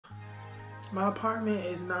My apartment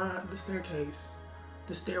is not the staircase,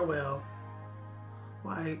 the stairwell.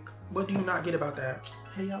 Like, what do you not get about that?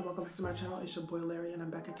 Hey y'all, welcome back to my channel. It's your boy Larry and I'm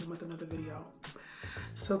back again with another video.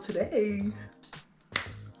 So today,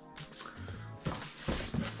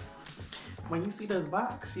 when you see this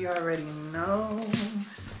box, you already know.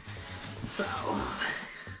 So,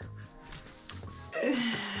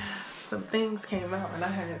 some things came out and I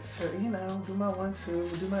had to, you know, do my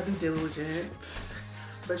do my due diligence.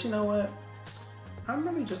 But you know what? I'm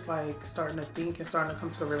really just like starting to think and starting to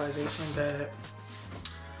come to the realization that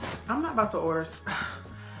I'm not about to order.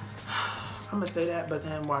 I'm gonna say that, but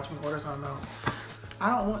then watch me order something else.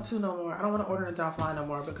 I don't want to no more. I don't want to order anything offline no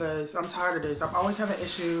more because I'm tired of this. I'm always having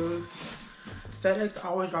issues. FedEx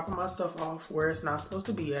always dropping my stuff off where it's not supposed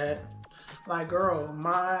to be at. Like, girl,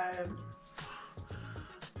 my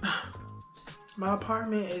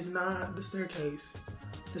apartment is not the staircase,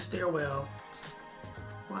 the stairwell.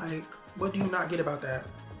 Like, what do you not get about that?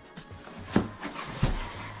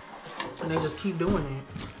 And they just keep doing it.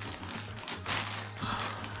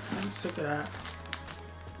 I'm sick of that.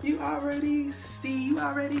 You already see, you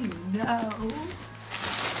already know.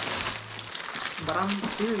 But I'm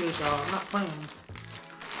serious, y'all. I'm not playing.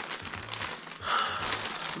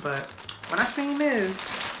 But when I seen this,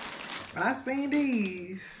 when I seen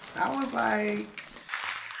these, I was like,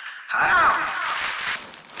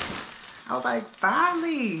 I was like,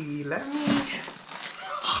 finally, let me.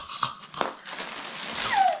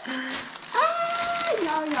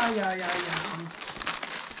 Y'all.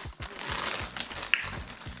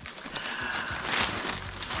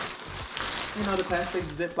 You know, the classic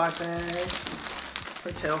Ziploc bag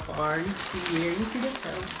for Telfar. You see here, you see the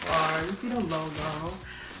Telfar, you see the logo,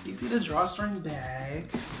 you see the drawstring bag.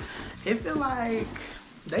 It feel like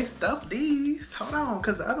they stuffed these. Hold on,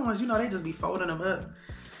 because the other ones, you know, they just be folding them up.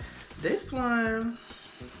 This one,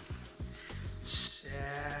 child.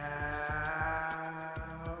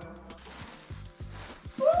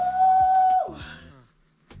 Woo!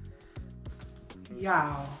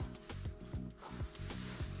 Y'all,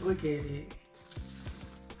 look at it.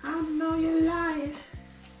 I know you're lying.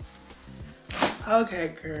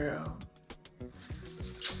 Okay, girl.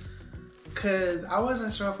 Cause I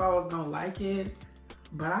wasn't sure if I was gonna like it,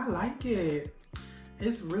 but I like it.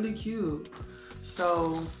 It's really cute.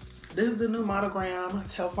 So this is the new Monogram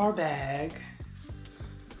Telfar bag.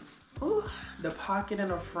 Ooh, the pocket in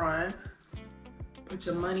the front. Put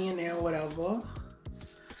your money in there, whatever.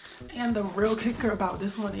 And the real kicker about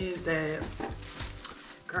this one is that,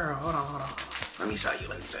 girl, hold on. Let me show you.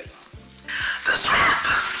 The strap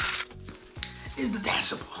is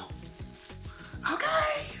detachable.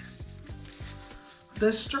 Okay.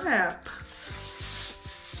 The strap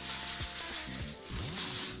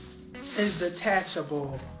is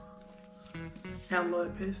detachable. And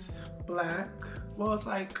look, it's black. Well, it's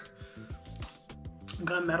like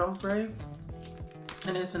gunmetal gray.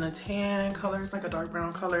 And it's in a tan color. It's like a dark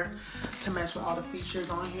brown color to match with all the features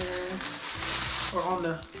on here. Or on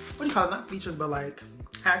the, what do you call it? Not features, but like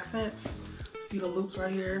accents. See the loops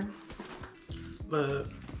right here? Look.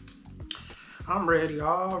 I'm ready,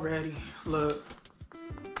 all ready. Look.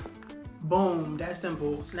 Boom, that's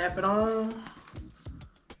simple. Snap it on.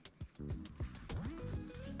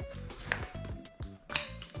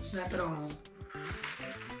 Snap it on.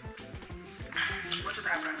 What just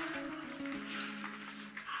happened?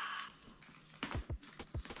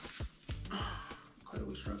 Okay,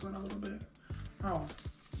 we're struggling a little bit.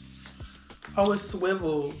 Oh, it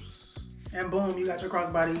swivels. And boom, you got your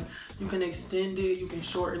crossbody. You can extend it, you can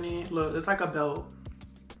shorten it. Look, it's like a belt.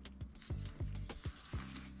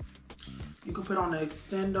 You can put on the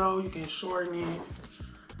extendo, you can shorten it.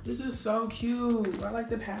 This is so cute. I like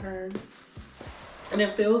the pattern. And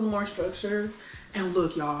it feels more structured. And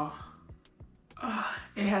look, y'all.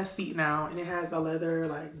 It has feet now, and it has a leather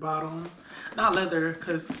like bottom. Not leather,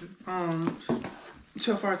 because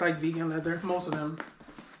so far it's like vegan leather. Most of them.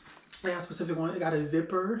 They have a specific one. It got a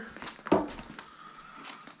zipper.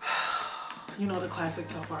 You know, the classic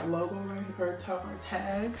Telfar logo right here, Telfar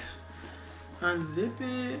tag. Unzip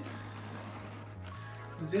it.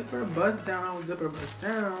 Zipper bust down, zipper bust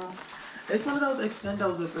down. It's one of those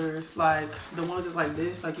extendo zippers, like the ones that's like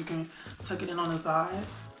this, like you can tuck it in on the side,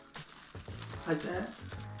 like that.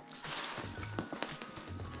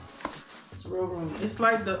 It's real roomy. It's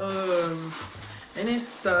like the and it's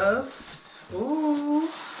stuffed. Ooh,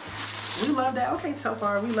 we love that. Okay,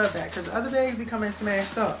 Telfar, we love that because the other days we come and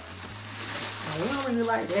smashed up. And we don't really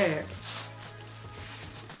like that.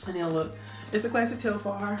 And then look, it's a classic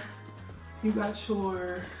Telfar. You got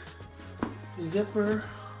your zipper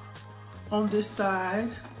on this side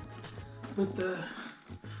with the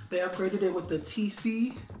They upgraded it with the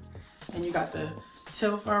TC, and you got the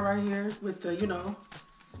Telfar right here with the, you know,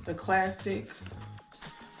 the classic.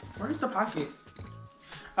 Where's the pocket?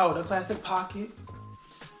 Oh, the classic pocket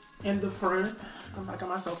in the front. I'm knocking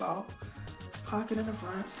myself out. Pocket in the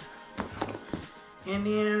front. And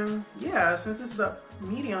then, yeah, since it's the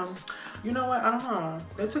medium, you know what? I don't know.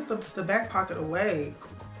 They took the back pocket away.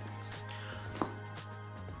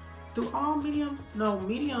 Do all mediums? No,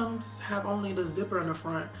 mediums have only the zipper in the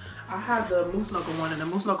front. I have the moose knuckle one, and the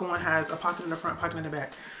moose knuckle one has a pocket in the front, pocket in the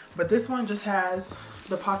back. But this one just has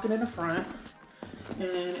the pocket in the front, and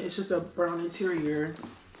it's just a brown interior.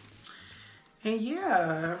 And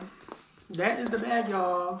yeah, that is the bag,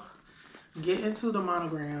 y'all. Get into the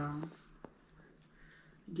monogram.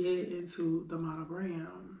 Get into the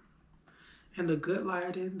monogram. And the good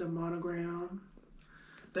lighting, the monogram.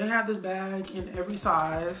 They have this bag in every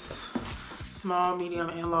size. Small, medium,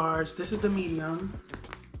 and large. This is the medium.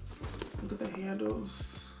 Look at the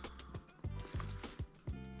handles.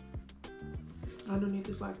 Underneath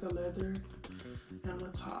is like the leather. And the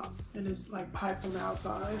top. And it's like piped on the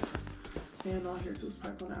outside. And on here too, it's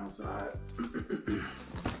piped on the outside.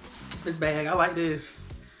 This bag, I like this.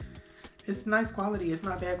 It's nice quality. It's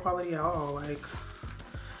not bad quality at all. Like,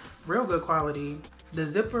 real good quality. The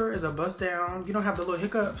zipper is a bust down. You don't have the little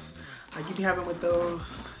hiccups like you be having with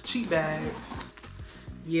those cheap bags.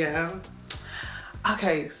 Yeah.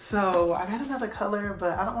 Okay, so I got another color,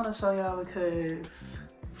 but I don't want to show y'all because,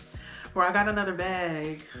 or I got another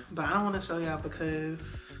bag, but I don't want to show y'all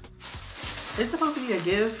because it's supposed to be a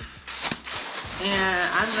gift. And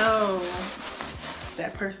I know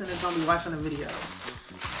that person is going to be watching the video.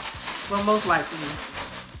 Well, most likely.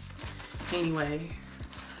 Anyway.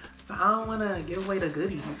 So I don't want to give away the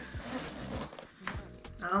goodies.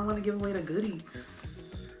 I don't want to give away the goodies.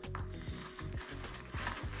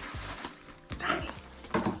 Dang.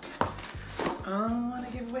 I don't want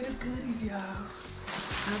to give away the goodies, y'all.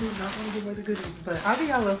 I do not want to give away the goodies, but I'll give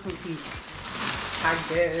y'all a little sneak peek, I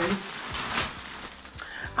guess.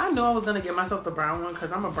 I knew I was going to get myself the brown one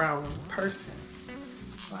because I'm a brown person.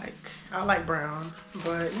 Like, I like brown,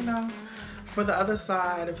 but you know, for the other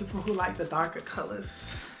side, the people who like the darker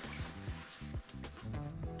colors.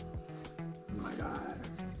 Oh my God.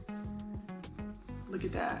 Look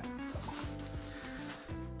at that.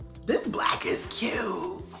 This black is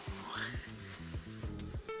cute.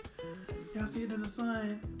 Y'all see it in the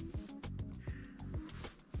sun?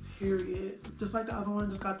 Period. Just like the other one,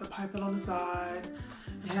 just got the piping on the side.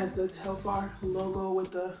 It has the Telfar logo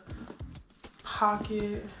with the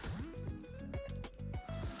pocket.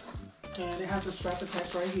 And it has a strap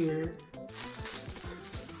attached right here.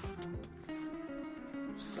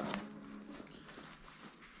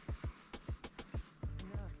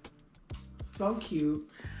 So cute,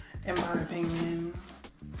 in my opinion.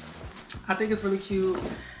 I think it's really cute.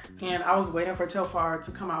 And I was waiting for Telfar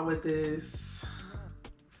to come out with this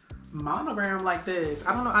monogram like this.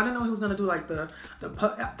 I don't know. I didn't know he was gonna do like I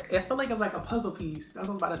feel like it's like a puzzle piece. That's what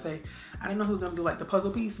I was about to say. I didn't know he was gonna do like the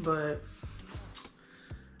puzzle piece, but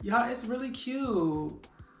y'all, it's really cute.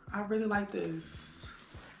 I really like this.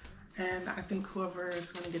 And I think whoever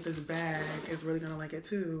is gonna get this bag is really gonna like it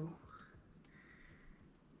too.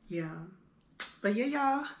 Yeah. But yeah,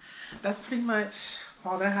 y'all, that's pretty much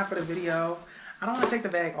all that I have for the video. I don't want to take the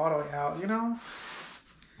bag all the way out, you know?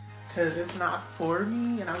 Because it's not for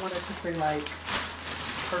me, and I want it to stay, like,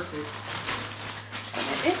 perfect. And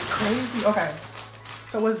it's crazy. Okay,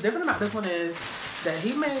 so what's different about this one is that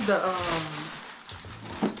he made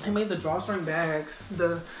the drawstring bags,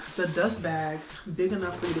 the dust bags, big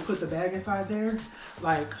enough for you to put the bag inside there,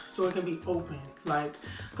 like, so it can be open. Like,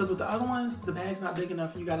 because with the other ones, the bag's not big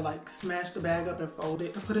enough. You gotta like smash the bag up and fold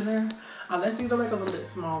it to put it there. Unless these are like a little bit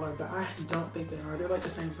smaller, but I don't think they are. They're like the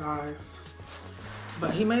same size.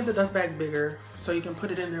 But he made the dust bags bigger, so you can put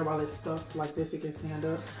it in there while it's stuffed like this. It can stand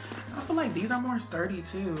up. I feel like these are more sturdy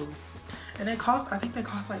too. And they cost, I think they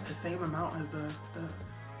cost like the same amount as the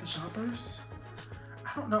shoppers.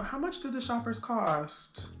 I don't know. How much do the shoppers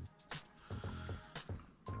cost?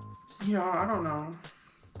 Yeah, I don't know.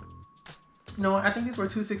 No, I think these were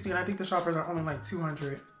 $260, and I think the shoppers are only like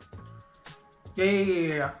 $200.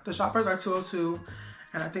 Yeah. The shoppers are $202,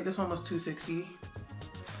 and I think this one was $260.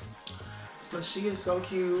 But she is so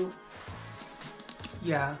cute.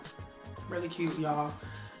 Yeah, really cute, y'all.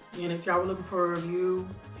 And if y'all were looking for a review,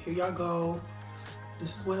 here y'all go.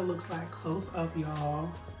 This is what it looks like close up,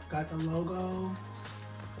 y'all. Got the logo,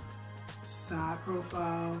 side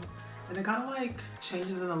profile, and it kind of like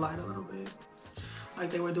changes in the light a little bit,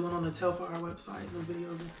 like they were doing on the Telfar website and the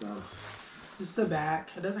videos and stuff. This is the back.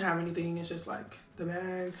 It doesn't have anything. It's just like the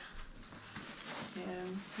bag.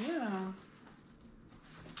 And yeah,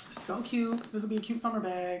 so cute. This will be a cute summer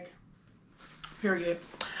bag. Period.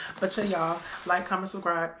 But yeah, y'all, like, comment,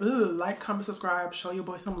 subscribe. Like, comment, subscribe. Show your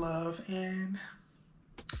boy some love. And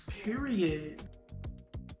period.